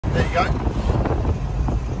There you go.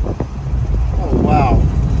 Oh wow.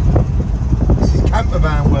 This is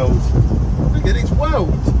campervan world. Look at this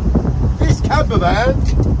world. This campervan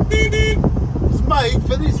was made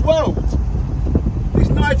for this world. This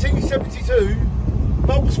 1972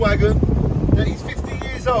 Volkswagen that is 50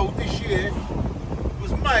 years old this year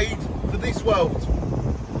was made for this world.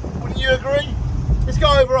 Wouldn't you agree? Let's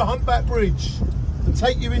go over a humpback bridge and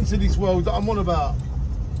take you into this world that I'm on about.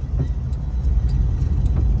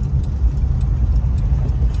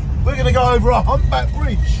 We're going to go over a humpback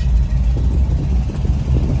bridge.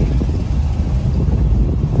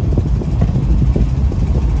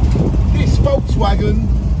 This Volkswagen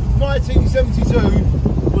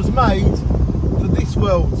 1972 was made for this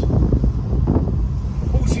world.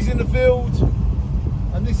 Horses in the field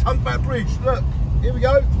and this humpback bridge. Look, here we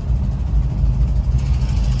go.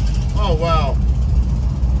 Oh wow.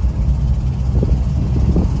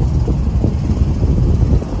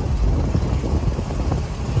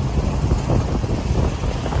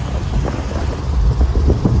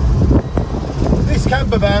 This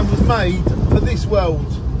campervan was made for this world.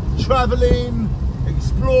 Travelling,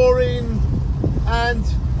 exploring, and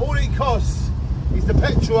all it costs is the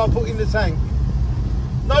petrol I put in the tank.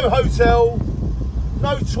 No hotel,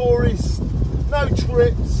 no tourists, no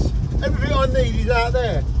trips. Everything I need is out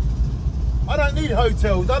there. I don't need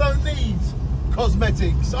hotels, I don't need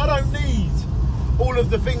cosmetics, I don't need all of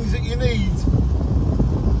the things that you need.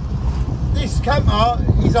 This camper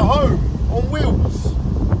is a home on wheels.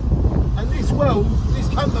 And this world, this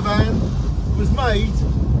campervan was made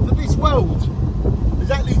for this world.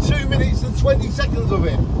 There's only 2 minutes and 20 seconds of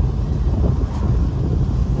it.